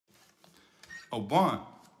A 1,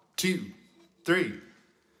 2, 3.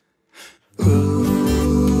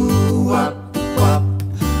 Ooh, wop, wop.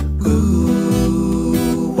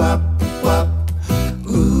 Ooh, wop, wop.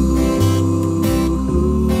 Ooh.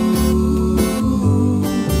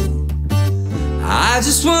 I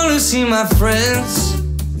just wanna see my friends.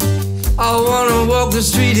 I wanna walk the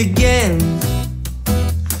street again,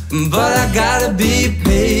 but I gotta be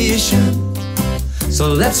patient. So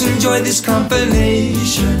let's enjoy this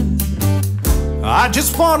combination. I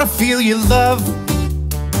just wanna feel your love,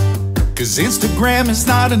 'cause Instagram is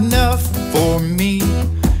not enough for me.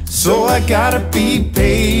 So I gotta be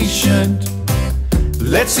patient.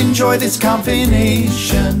 Let's enjoy this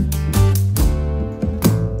combination.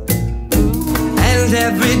 And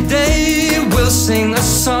every day we'll sing a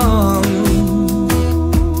song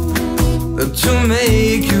to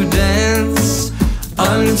make you dance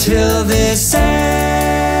until this ends.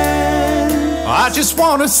 I just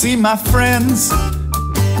wanna see my friends.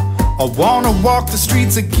 I wanna walk the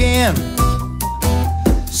streets again.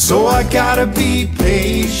 So I gotta be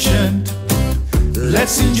patient.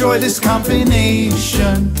 Let's enjoy this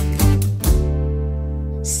combination.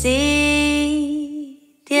 Si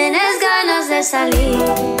tienes ganas de salir,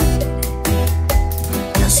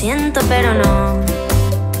 lo siento pero no,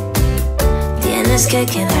 tienes que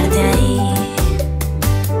quedarte ahí.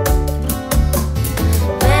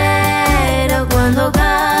 Pero cuando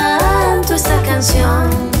canto esta canción,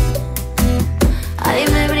 ahí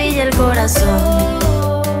me brilla el corazón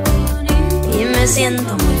y me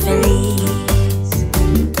siento muy feliz.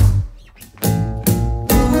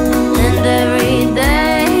 And every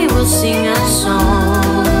day we'll sing a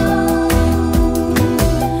song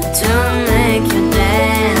to make you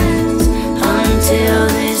dance until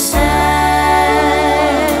this ends.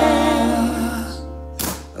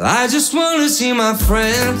 I just wanna see my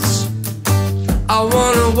friends. I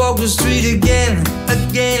wanna walk the street again,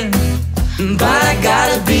 but I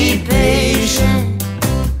gotta be patient.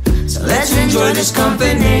 So let's enjoy this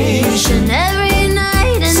combination. Every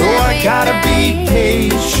night and So every I gotta be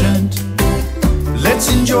patient. Let's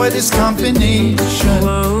enjoy this combination.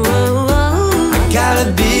 Whoa, whoa, whoa. I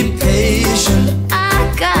gotta be patient.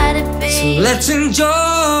 I gotta be. So let's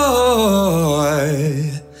enjoy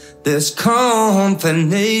this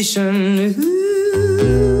combination.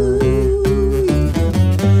 Ooh.